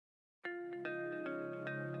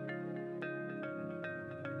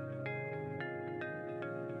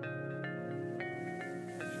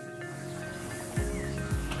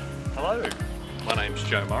Hello, my name's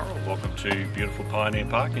Joe Morrill. Welcome to beautiful Pioneer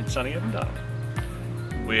Park in sunny Evandale.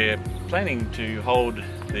 We're planning to hold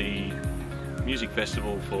the music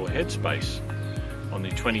festival for Headspace on the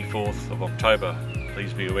 24th of October.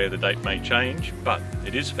 Please be aware the date may change, but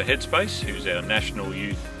it is for Headspace, who's our national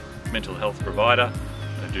youth mental health provider.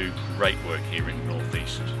 They do great work here in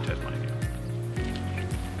northeast Tasmania.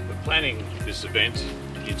 We're planning this event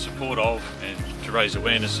in support of and to raise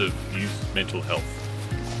awareness of youth mental health.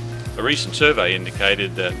 A recent survey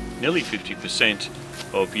indicated that nearly 50%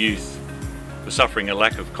 of youth were suffering a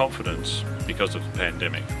lack of confidence because of the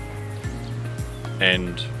pandemic,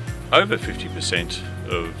 and over 50%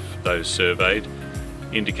 of those surveyed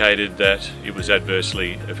indicated that it was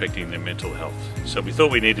adversely affecting their mental health. So we thought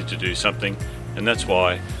we needed to do something, and that's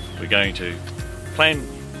why we're going to plan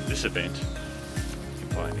this event in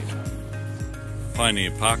Pioneer Park.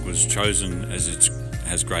 Pioneer Park was chosen as it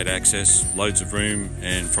has great access, loads of room,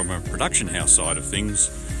 and from a production house side of things,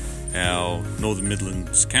 our Northern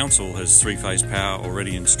Midlands Council has three-phase power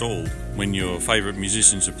already installed. When your favourite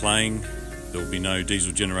musicians are playing, there will be no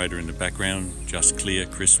diesel generator in the background, just clear,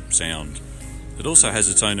 crisp sound. It also has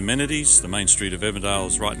its own amenities. The main street of Evandale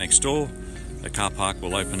is right next door. The car park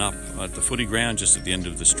will open up at the footy ground just at the end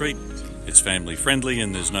of the street. It's family friendly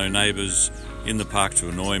and there's no neighbours in the park to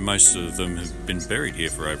annoy. Most of them have been buried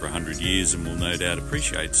here for over 100 years and will no doubt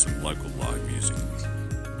appreciate some local live music.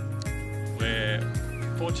 We're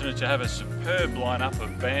fortunate to have a superb lineup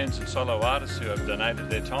of bands and solo artists who have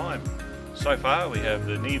donated their time. So far we have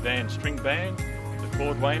the Nearvan String Band, the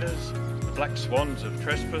Cordwainers, the Black Swans of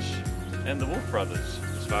Trespass and the Wolf Brothers.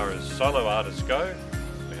 As far as solo artists go,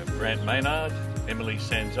 we have Grant Maynard, Emily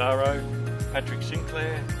Sanzaro, Patrick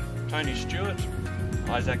Sinclair, Tony Stewart,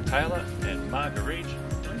 Isaac Taylor and Marguerite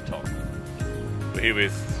Lintock. We're here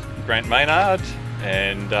with Grant Maynard,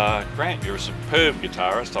 and Grant, you're a superb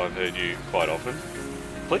guitarist. I've heard you quite often.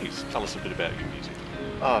 Please tell us a bit about your music.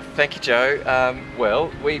 Oh, thank you, Joe. Well,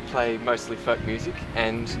 we play mostly folk music,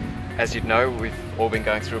 and as you'd know, we've all been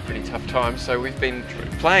going through a pretty tough time, so we've been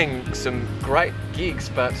playing some great gigs,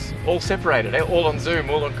 but all separated, all on Zoom,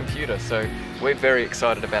 all on computer, so we're very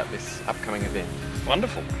excited about this upcoming event.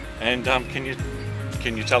 Wonderful. And can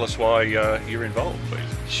you tell us why you're involved, please?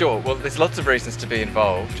 Sure. Well, there's lots of reasons to be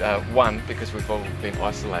involved. One, because we've all been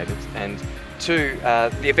isolated, and two,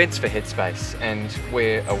 the event's for Headspace, and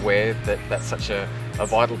we're aware that that's such a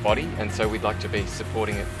vital body, and so we'd like to be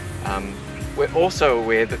supporting it. We're also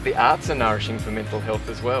aware that the arts are nourishing for mental health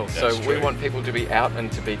as well. That's so true. We want people to be out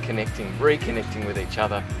and to be connecting, reconnecting with each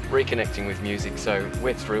other, reconnecting with music. So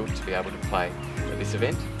we're thrilled to be able to play at this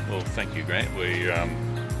event. Well, thank you, Grant. We're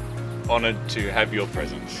honoured to have your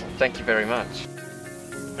presence. Thank you very much.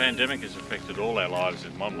 The pandemic has affected all our lives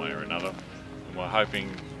in one way or another, and we're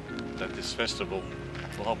hoping that this festival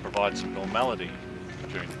will help provide some normality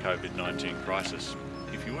during the COVID-19 crisis.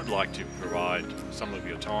 If you would like to provide some of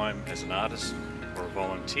your time as an artist or a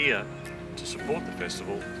volunteer to support the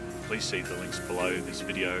festival, please see the links below this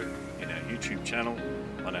video in our YouTube channel,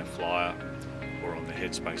 on our flyer, or on the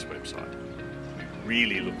Headspace website. We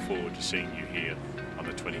really look forward to seeing you here on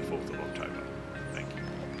the 24th of October.